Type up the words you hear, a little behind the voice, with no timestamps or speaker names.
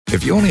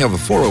If you only have a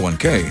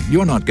 401k,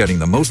 you're not getting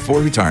the most for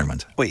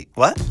retirement. Wait,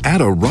 what? Add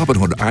a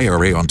Robinhood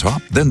IRA on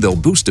top, then they'll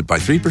boost it by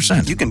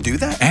 3%. You can do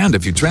that? And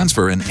if you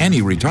transfer in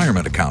any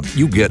retirement account,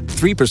 you get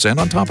 3%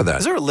 on top of that.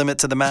 Is there a limit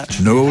to the match?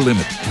 No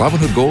limit.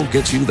 Robinhood Gold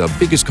gets you the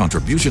biggest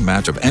contribution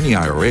match of any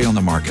IRA on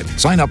the market.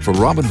 Sign up for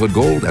Robinhood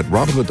Gold at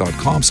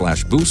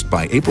Robinhood.com/boost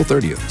by April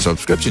 30th.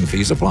 Subscription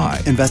fees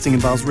apply. Investing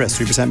involves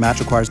risk. 3% match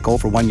requires gold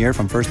for 1 year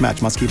from first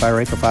match. Must keep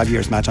IRA for 5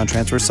 years. Match on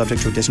transfers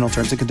subject to additional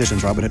terms and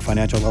conditions. Robinhood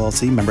Financial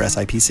LLC, member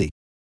SIPC.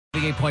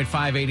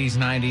 88.5, 80s,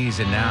 90s,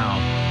 and now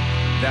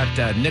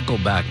that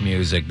Nickelback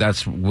music,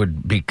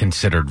 would be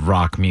considered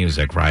rock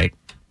music, right?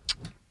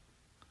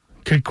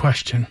 Good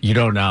question. You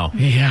don't know?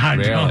 Yeah, I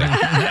really?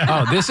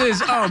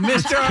 don't.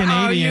 Mister,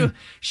 are you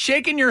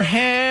shaking your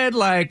head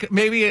like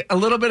maybe a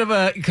little bit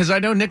of because I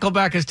know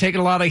Nickelback has taken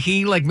a lot of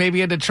heat, like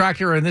maybe a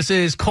detractor, and this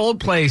is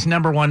Coldplay's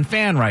 #1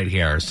 fan right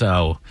here.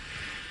 So,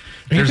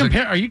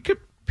 are you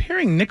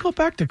comparing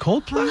Nickelback to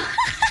Coldplay?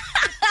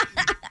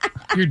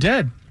 You're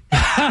dead.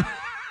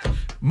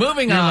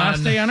 Moving Your on.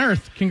 last day on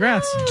Earth.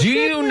 Congrats. Do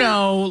you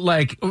know,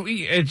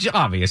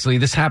 obviously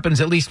this happens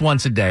at least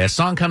once a day. A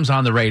song comes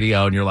on the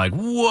radio and you're like,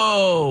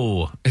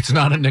 whoa. It's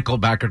not a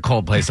Nickelback or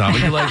Coldplay song,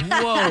 but you're like,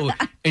 whoa.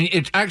 And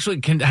it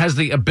actually has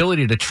the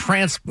ability to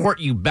transport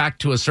you back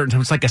to a certain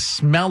time. It's like a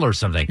smell or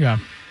something. Yeah.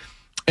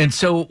 And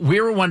so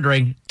we were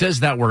wondering,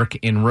 does that work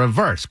in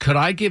reverse? Could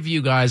I give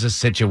you guys a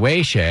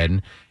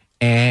situation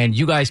and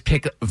you guys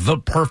pick the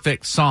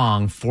perfect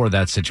song for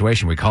that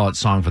situation? We call it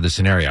Song for the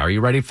Scenario. Are you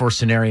ready for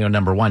scenario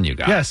number 1, you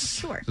guys? Yes.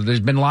 Sure. So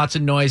there's been lots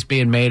of noise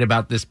being made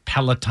about this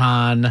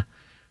Peloton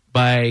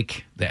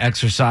bike, the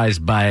exercise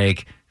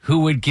bike.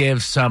 Who would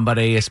give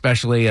somebody,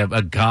 especially a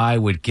guy,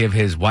 would give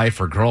his wife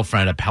or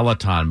girlfriend a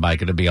Peloton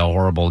bike? It'd be a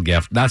horrible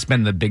gift. That's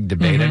been the big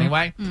debate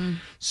anyway.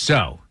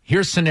 So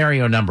here's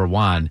scenario number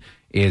 1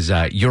 is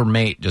your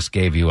mate just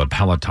gave you a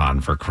Peloton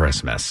for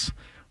Christmas.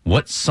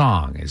 What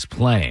song is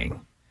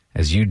playing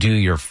as you do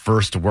your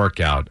first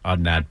workout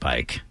on that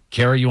bike?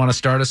 Kara, you want to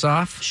start us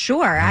off?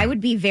 Sure. I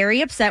would be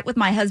very upset with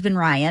my husband,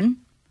 Ryan.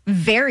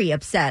 Very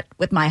upset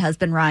with my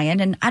husband, Ryan.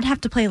 And I'd have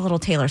to play a little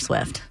Taylor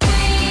Swift. Wow.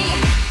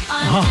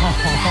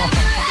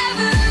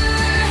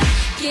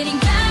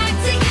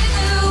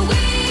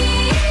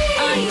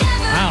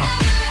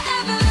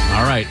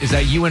 All right. Is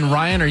that you and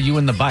Ryan or you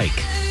and the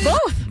bike?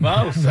 Both.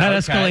 That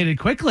escalated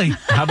quickly.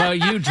 How about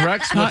you,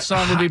 Drex? What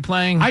song would be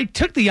playing? I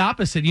took the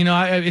opposite. You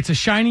know, it's a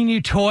shiny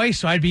new toy,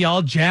 so I'd be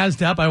all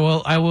jazzed up. I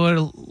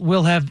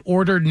will have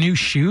ordered new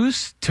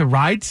shoes to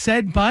ride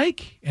said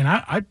bike, and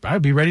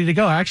I'd be ready to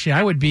go. Actually,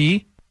 I would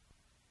be.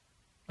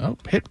 Oh,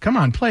 come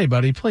on, play,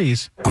 buddy,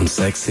 please. I'm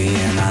sexy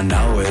and I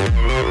know it.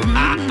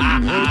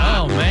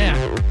 Oh man,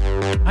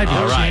 I'd be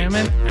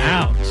jamming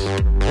out.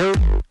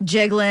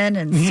 Jiggling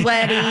and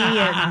sweaty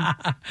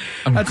and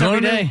I'm That's every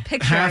going day. to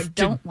Picture I have to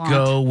don't want.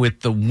 go with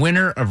the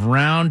winner of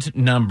round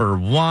number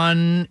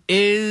 1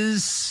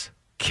 is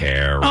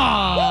Kara.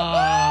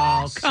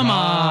 Oh, come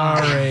on.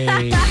 Sorry.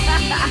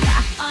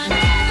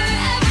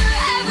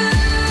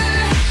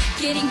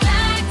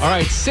 All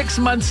right, 6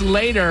 months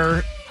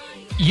later,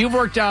 you've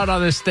worked out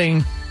on this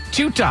thing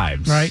 2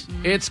 times. Right.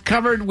 It's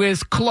covered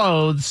with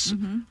clothes.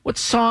 What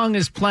song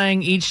is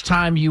playing each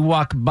time you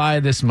walk by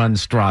this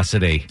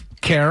monstrosity?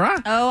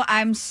 Kara? oh,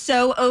 I'm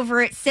so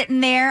over it sitting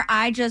there.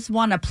 I just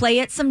want to play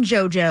it some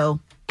JoJo.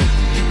 Oh,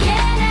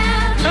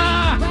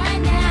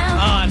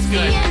 that's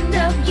good.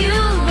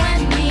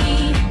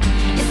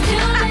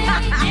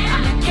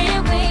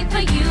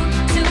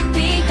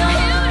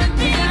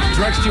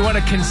 Drex, do you want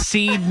to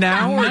concede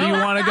now or do you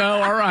want to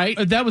go? All right.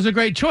 That was a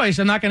great choice.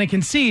 I'm not going to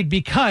concede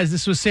because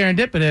this was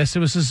serendipitous. It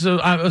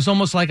was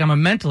almost like I'm a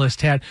mentalist.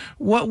 Tad,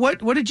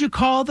 what did you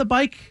call the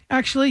bike?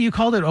 Actually, you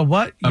called it a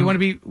what? You want to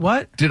be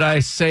what? Did I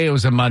say it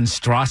was a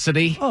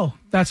monstrosity? Oh,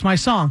 that's my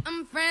song.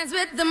 I'm friends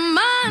with the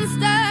monster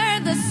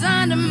that's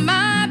under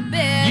my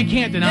bed. You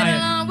can't deny it.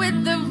 Along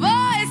with the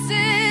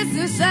voices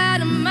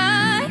inside of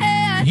my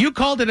head. You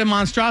called it a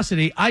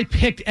monstrosity. I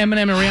picked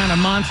Eminem and Rihanna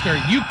Monster.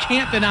 You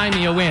can't deny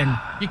me a win.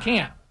 You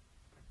can't.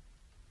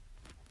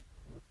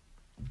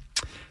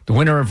 The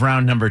winner of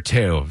round number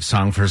 2,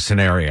 Song for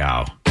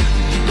Scenario.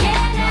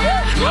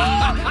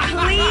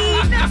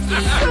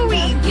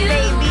 Sweet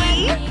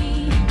baby.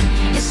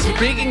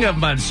 Speaking of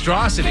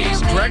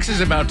monstrosities, Drex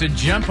is about to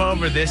jump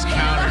over this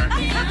counter.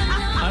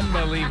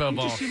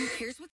 Unbelievable.